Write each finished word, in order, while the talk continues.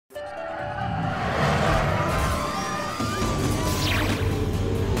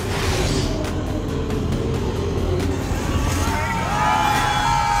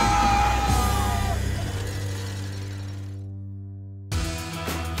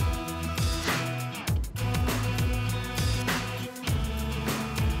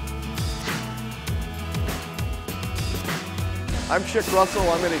I'm Chick Russell.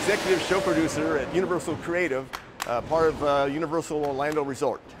 I'm an executive show producer at Universal Creative, part of Universal Orlando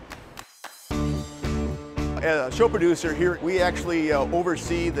Resort. As a show producer here, we actually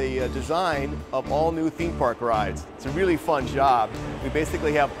oversee the design of all new theme park rides. It's a really fun job. We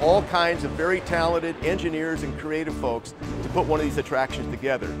basically have all kinds of very talented engineers and creative folks to put one of these attractions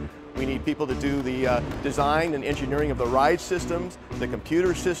together. We need people to do the design and engineering of the ride systems, the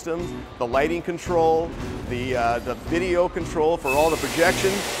computer systems, the lighting control, the video control for all the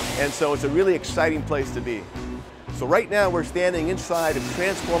projections, and so it's a really exciting place to be. So right now we're standing inside of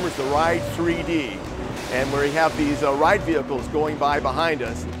Transformers The Ride 3D, and we have these ride vehicles going by behind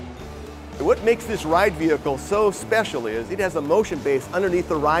us. What makes this ride vehicle so special is it has a motion base underneath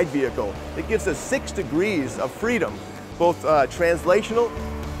the ride vehicle. It gives us 6 degrees of freedom, both translational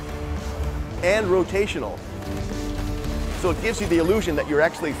and rotational. So it gives you the illusion that you're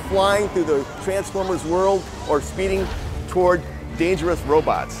actually flying through the Transformers world or speeding toward dangerous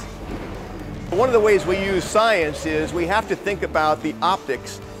robots. One of the ways we use science is we have to think about the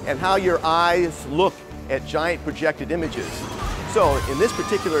optics and how your eyes look at giant projected images. So in this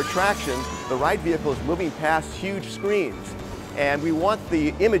particular attraction, the ride vehicle is moving past huge screens, and we want the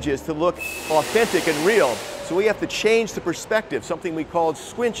images to look authentic and real. So we have to change the perspective, something we call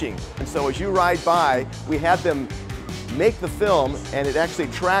squinching. And so as you ride by, we have them make the film, and it actually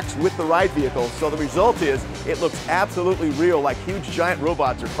tracks with the ride vehicle. So the result is it looks absolutely real, like huge giant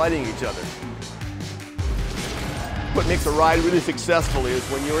robots are fighting each other. What makes a ride really successful is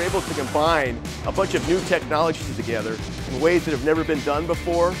when you're able to combine a bunch of new technologies together in ways that have never been done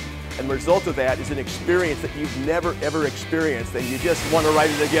before, and the result of that is an experience that you've never ever experienced, and you just want to ride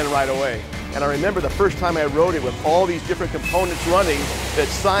it again right away. And I remember the first time I rode it with all these different components running that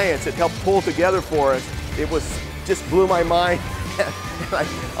science had helped pull together for us. It just blew my mind, and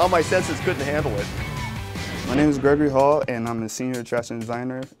all my senses couldn't handle it. My name is Gregory Hall, and I'm a senior attraction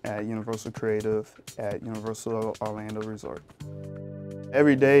designer at Universal Creative at Universal Orlando Resort.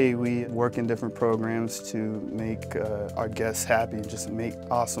 Every day we work in different programs to make our guests happy, just make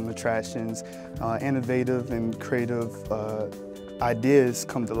awesome attractions, innovative and creative ideas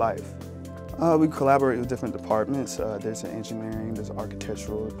come to life. We collaborate with different departments. There's an engineering, there's an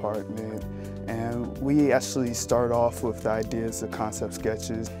architectural department, and we actually start off with the ideas, the concept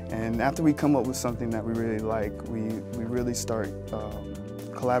sketches, and after we come up with something that we really like, we really start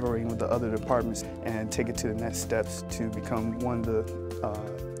collaborating with the other departments and take it to the next steps to become one of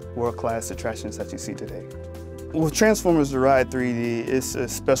the world-class attractions that you see today. Well, Transformers The Ride 3D is a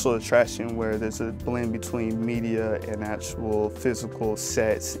special attraction where there's a blend between media and actual physical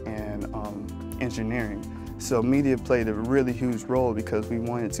sets and engineering. So media played a really huge role because we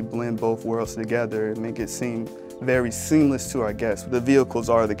wanted to blend both worlds together and make it seem very seamless to our guests. The vehicles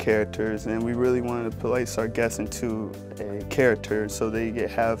are the characters, and we really wanted to place our guests into a character so they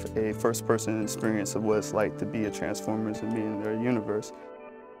have a first-person experience of what it's like to be a Transformers and be in their universe.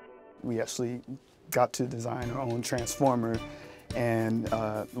 We actually got to design our own Transformer, and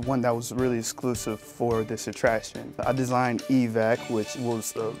one that was really exclusive for this attraction. I designed EVAC, which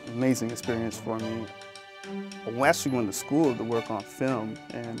was an amazing experience for me. I actually went to school to work on film,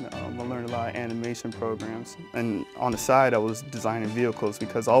 and I learned a lot of animation programs. And on the side, I was designing vehicles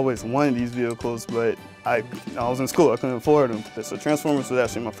because I always wanted these vehicles, but I was in school, I couldn't afford them. So Transformers was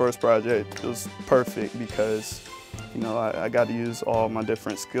actually my first project. It was perfect because I got to use all my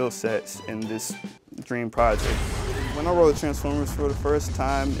different skill sets in this dream project. When I rode Transformers for the first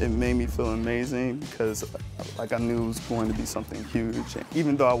time, it made me feel amazing because I knew it was going to be something huge. And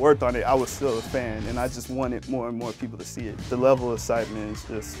even though I worked on it, I was still a fan, and I just wanted more and more people to see it. The level of excitement is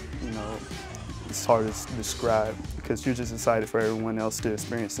just, it's hard to describe because you're just excited for everyone else to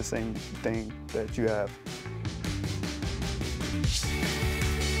experience the same thing that you have.